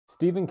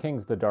Stephen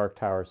King's The Dark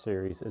Tower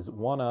series is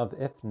one of,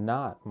 if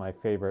not my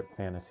favorite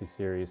fantasy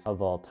series of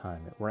all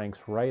time. It ranks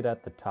right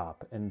at the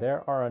top, and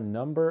there are a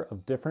number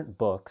of different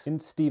books in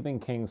Stephen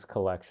King's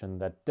collection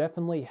that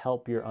definitely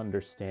help your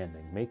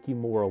understanding, make you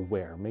more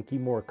aware, make you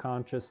more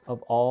conscious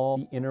of all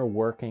the inner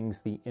workings,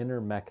 the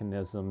inner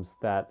mechanisms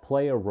that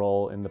play a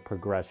role in the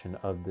progression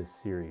of this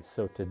series.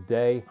 So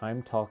today,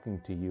 I'm talking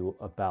to you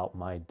about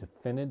my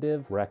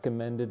definitive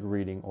recommended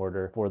reading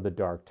order for the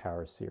Dark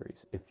Tower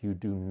series. If you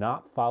do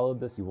not follow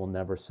this, you will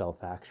never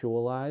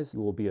self-actualize.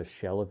 You will be a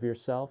shell of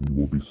yourself. You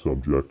will be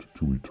subject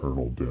to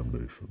eternal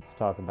damnation. Let's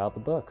talk about the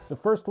books. The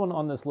first one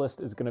on this list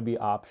is going to be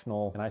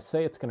optional, and I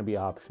say it's going to be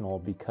optional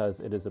because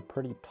it is a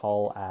pretty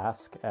tall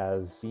ask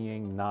as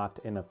being not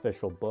an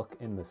official book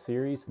in the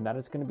series, and that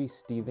is going to be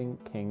Stephen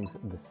King's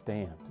The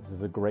Stand. This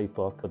is a great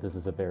book, but this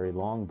is a very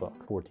long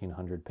book,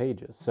 1,400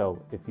 pages.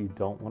 So if you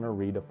don't want to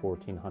read a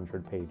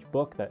 1,400-page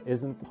book that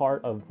isn't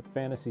part of the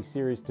fantasy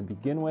series to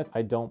begin with,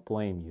 I don't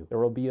blame you. There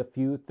will be a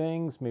few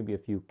things, maybe a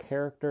few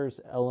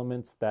characters,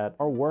 elements that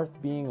are worth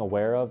being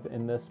aware of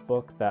in this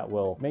book that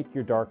will make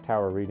your Dark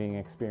Tower reading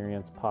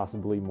experience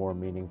possibly more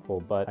meaningful,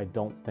 but I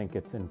don't think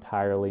it's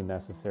entirely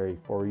necessary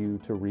for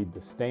you to read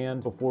The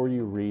Stand before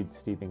you read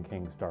Stephen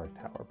King's Dark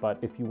Tower. But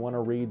if you want to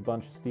read a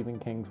bunch of Stephen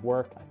King's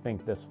work, I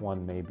think this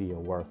one may be a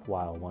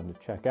worthwhile one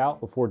to check out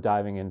before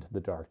diving into the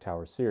Dark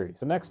Tower series.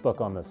 The next book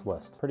on this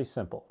list, pretty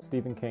simple.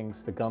 Stephen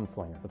King's The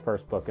Gunslinger, the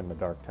first book in the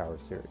Dark Tower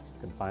series.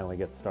 You can finally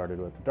get started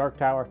with the Dark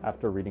Tower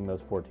after reading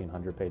those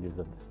 1,400 pages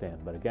of The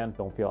Stand. But again,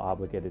 don't feel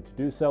obligated to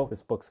do so.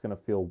 This book's going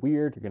to feel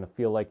weird. You're going to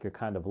feel like you're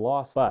kind of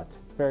lost, but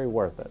it's very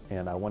worth it.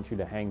 And I want you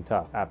to hang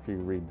tough after you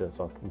read this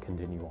book and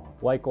continue on.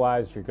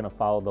 Likewise, you're going to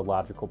follow the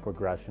logical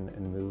progression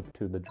and move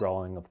to the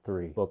Drawing of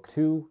Three, book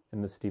 2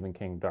 in the Stephen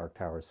King Dark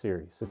Tower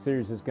series. The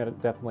series is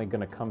definitely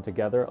going to come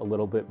together a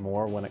little bit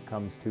more when it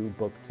comes to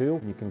book 2,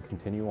 and you can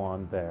continue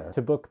on there.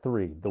 To book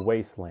 3, The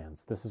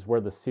Wastelands. This is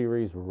where the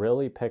series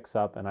really picks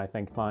up and I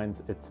think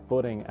finds its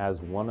footing as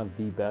one of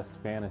the best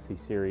fantasy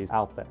series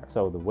out there.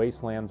 So The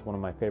Wastelands, one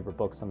of my favorite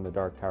books in the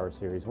Dark Tower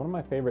series, one of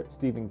my favorite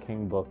Stephen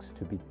King books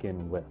to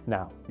begin with.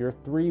 Now, you're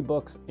 3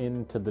 books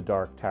into the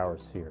Dark Tower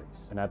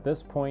series, and at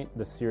this point,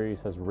 the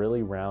series has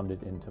really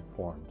rounded into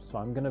form. So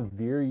I'm going to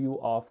veer you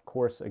off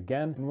course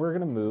again, and we're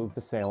going to move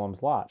to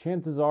Salem's Lot.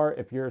 Chances are,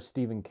 if you're a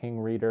Stephen King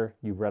reader,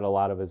 you've read a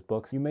lot of his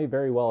books, you may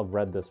very well have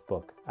read this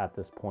book at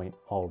this point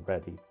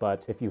already.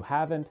 But if you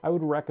haven't, I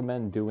would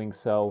recommend doing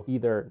so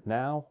either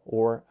now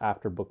or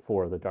after book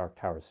 4 of the Dark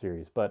Tower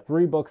series. But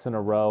 3 books in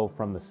a row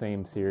from the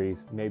same series,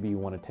 maybe you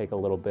want to take a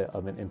little bit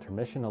of an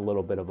intermission, a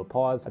little bit of a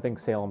pause. I think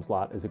Salem's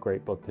Lot is a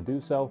great book to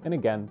do so. And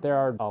again, there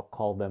are, I'll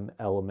call them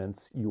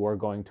elements, you are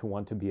going to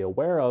want to be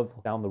aware of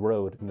down the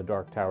road in the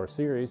Dark Tower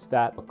series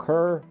that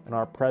occur and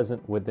are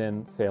present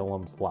within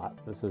Salem's Lot.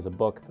 This is a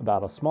book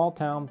about a small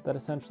town that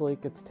essentially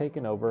gets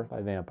taken over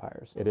by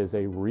vampires. It is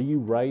a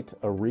rewrite,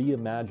 a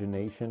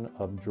reimagination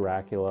of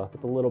Dracula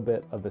with a little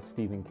bit of a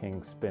Stephen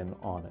King spin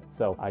on it.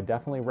 So I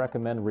definitely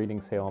recommend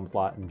reading Salem's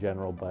Lot in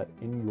general, but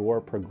in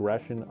your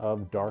progression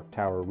of Dark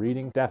Tower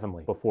reading,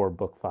 definitely before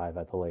book 5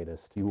 at the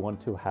latest, you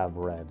want to have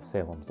read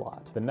Salem's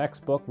Lot. The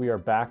next book, we are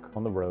back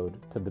on the road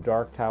to the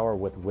Dark Tower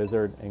with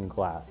Wizard and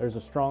Glass. There's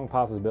a strong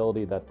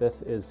possibility that this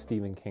is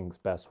Stephen King's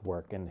best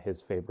work and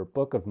his favorite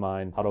book of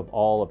mine out of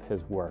all of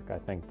his work. I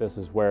think this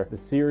is where the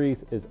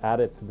series is at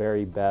its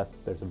very best.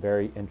 There's a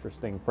very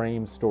interesting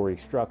frame story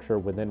structure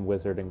within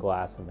Wizard and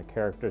Glass, and the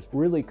characters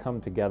really come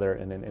together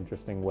in an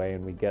interesting way,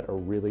 and we get a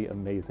really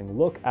amazing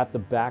look at the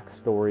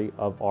backstory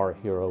of our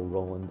hero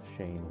Roland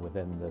Shane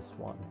within this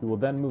one. We will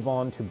then move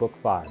on to book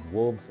 5,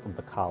 Wolves of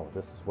the Calla.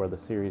 This is where the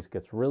series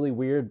gets really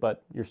weird,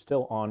 but you're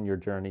still on your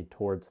journey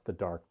towards the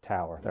Dark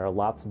Tower. There are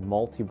lots of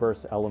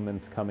multiverse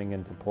elements coming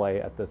into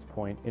play at this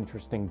point,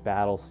 interesting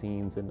battle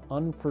scenes, an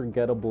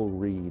unforgettable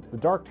read. The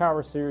Dark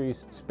Tower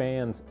series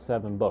spans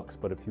 7 books,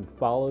 but if you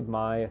followed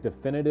my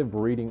definitive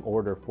reading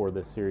order for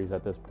this series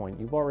at this point,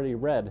 you've already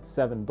read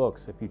 7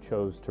 books if you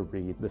chose to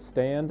read The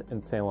Stand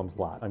and Salem's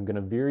Lot. I'm going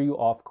to veer you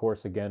off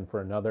course again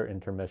for another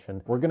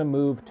intermission. We're going to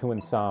move to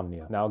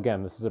Insomnia. Now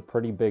again, this is a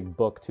pretty big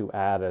book to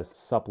add as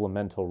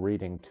supplemental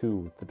reading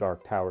to the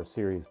Dark Tower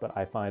series, but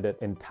I find it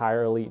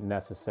entirely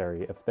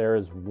necessary. If there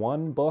is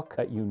one book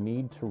that you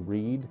need to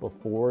read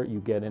before you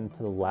get into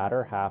the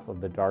latter half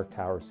of the Dark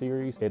Tower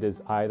series, it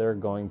is either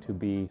going to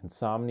be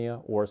Insomnia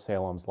or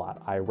Salem's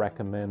Lot. I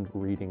recommend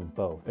reading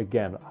both.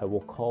 Again, I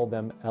will call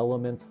them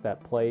elements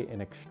that play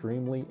an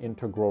extremely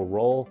integral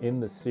role in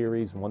the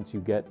series once you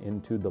get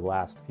into the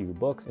last few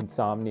books.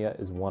 Insomnia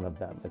is one of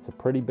them. It's a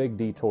pretty big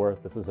detour.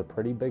 This is a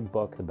pretty big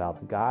book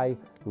about a guy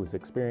who is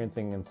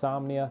experiencing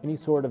insomnia, and he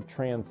sort of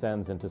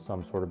transcends into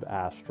some sort of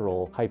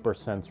astral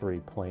hypersensory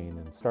plane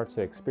and starts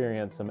to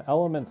experience some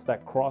elements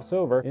that cross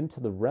over into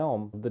the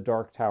realm of the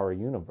Dark Tower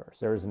universe.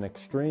 There is an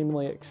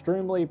extremely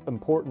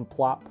important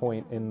plot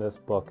point in this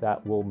book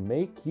that will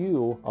make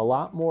you a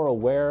lot more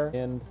aware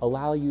and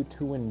allow you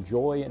to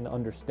enjoy and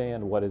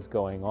understand what is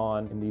going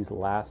on in these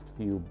last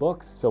few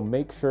books. So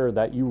make sure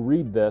that you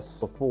read this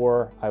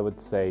before, I would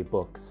say,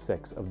 book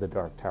 6 of the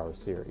Dark Tower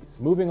series.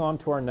 Moving on on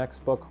to our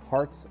next book,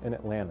 Hearts in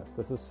Atlantis.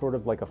 This is sort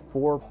of like a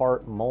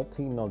 4-part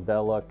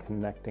multi-novella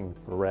connecting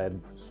thread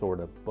sort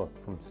of book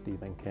from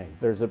Stephen King.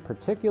 There's a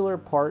particular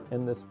part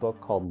in this book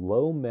called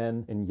Low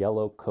Men in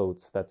Yellow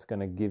Coats that's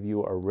going to give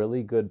you a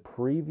really good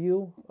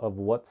preview of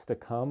what's to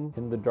come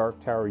in the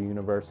Dark Tower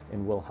universe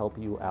and will help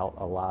you out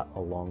a lot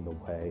along the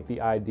way. The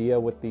idea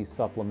with these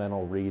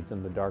supplemental reads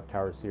in the Dark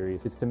Tower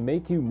series is to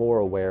make you more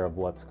aware of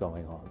what's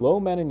going on. Low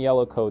Men in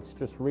Yellow Coats,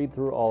 just read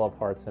through all of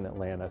Hearts in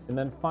Atlantis. And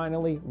then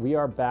finally, we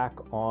are back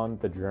on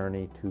the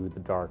journey to the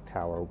Dark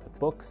Tower with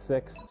Book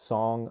 6,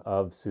 Song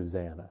of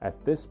Susannah.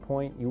 At this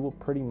point, you will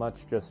pretty much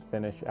just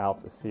finish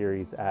out the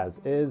series as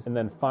is. And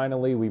then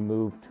finally, we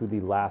move to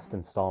the last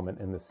installment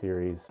in the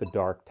series, The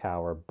Dark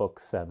Tower, Book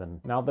 7.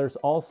 Now, there's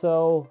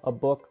also a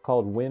book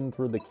called Wind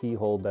Through the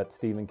Keyhole that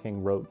Stephen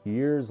King wrote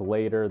years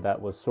later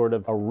that was sort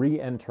of a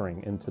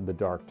re-entering into the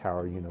Dark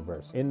Tower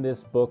universe. In this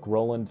book,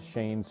 Roland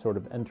Shane sort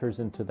of enters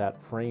into that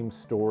frame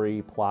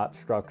story plot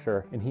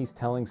structure, and he's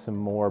telling some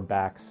more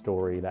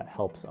backstory that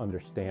helps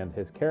understand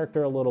his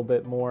character a little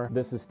bit more.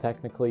 This is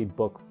technically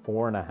book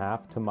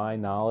 4.5 to my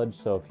knowledge,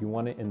 so if you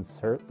want to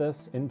insert this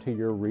into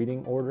your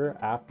reading order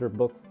after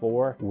book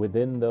 4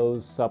 within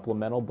those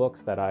supplemental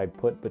books that I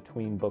put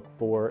between book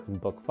 4 and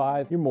book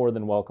 5, you're more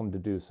than welcome to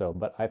do so.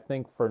 But I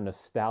think for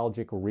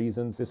nostalgic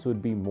reasons, this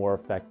would be more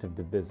effective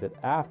to visit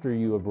after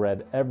you have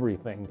read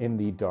everything in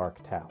the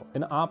Dark Tower.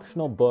 An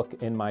optional book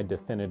in my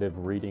definitive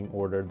reading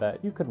order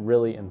that you could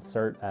really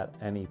insert at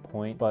any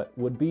point, but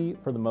would be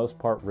for the most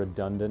part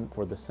redundant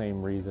for the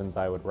same reasons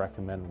I would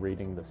recommend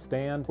reading The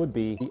Stand, would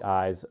be The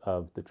Eyes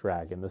of the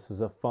Dragon. This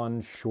is a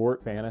fun,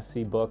 short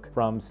fantasy book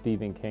from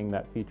Stephen King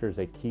that features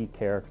a key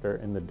character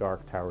in the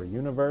Dark Tower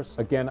universe.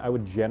 Again, I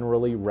would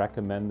generally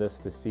recommend this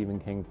to Stephen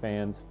King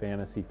fans,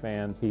 fantasy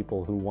fans,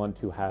 people who want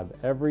to have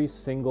every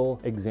single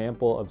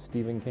example of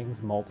Stephen King's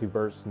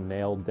multiverse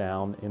nailed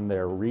down in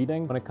their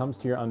reading. When it comes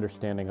to your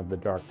understanding of the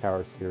Dark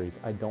Tower series,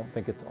 I don't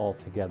think it's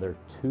altogether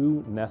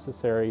too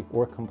necessary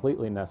or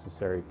completely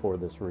necessary for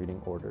this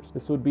reading orders.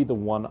 This would be the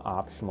one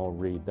optional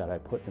read that I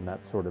put in that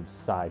sort of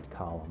side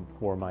column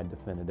for my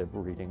definitive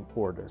reading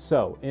order.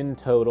 So in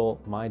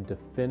total, my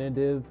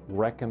definitive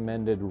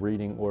recommended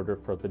reading order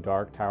for the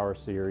Dark Tower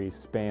series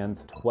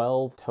spans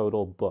 12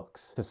 total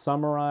books. To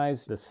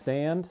summarize, The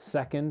Stand,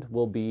 second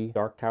will be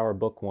Dark Tower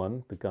Book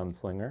 1, The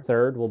Gunslinger.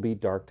 Third will be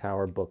Dark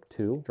Tower Book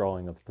 2,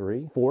 Drawing of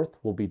 3. Fourth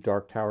will be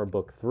Dark Tower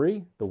Book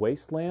 3, The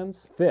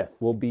Wastelands. Fifth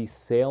will be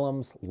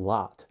Salem's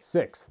Lot.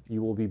 Sixth,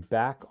 you will be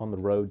back on the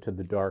road to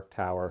the Dark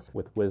Tower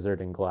with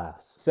Wizard and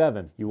Glass.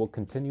 7, you will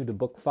continue to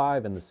Book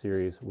 5 in the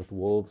series with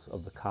Wolves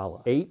of the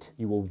Calla. 8,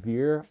 you will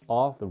veer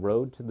off the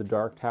road to the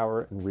Dark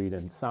Tower and read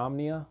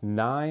Insomnia.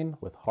 9,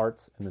 with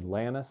Hearts in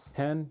Atlantis.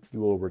 10, you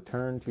will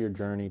return to your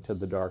journey to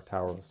the Dark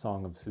Tower with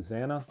Song of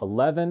Susannah.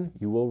 11,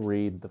 you will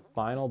read the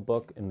final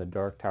book in the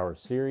Dark Tower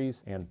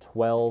series. And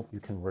 12, you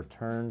can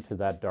return to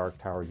that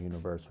Dark Tower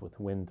universe with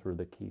Wind Through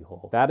the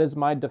Keyhole. That is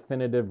my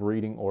definitive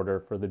reading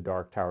order for the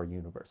Dark Tower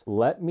universe.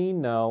 Let me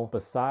know,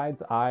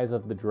 besides Eyes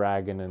of the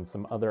Dragon and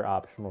some other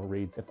optional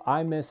reads, if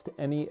I missed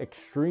any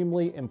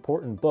extremely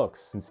important books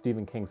in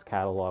Stephen King's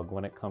catalog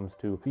when it comes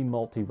to the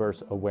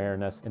multiverse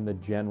awareness in the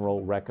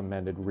general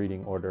recommended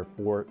reading order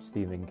for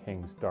Stephen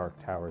King's Dark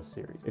Tower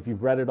series. If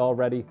you've read it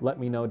already, let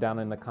me know down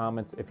in the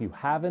comments. If you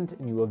haven't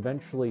and you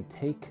eventually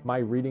take my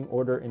reading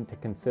order into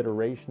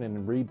consideration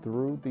and read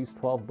through these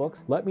 12 books,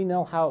 let me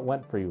know how it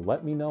went for you.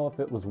 Let me know if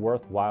it was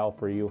worthwhile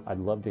for you. I'd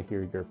love to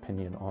hear your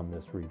opinion on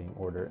this reading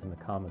order in the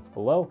comments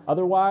below.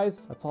 Otherwise,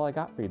 that's all I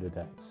got for you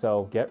today.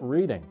 So get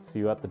reading. See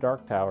you at the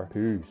Dark Tower.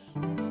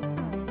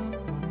 Peace.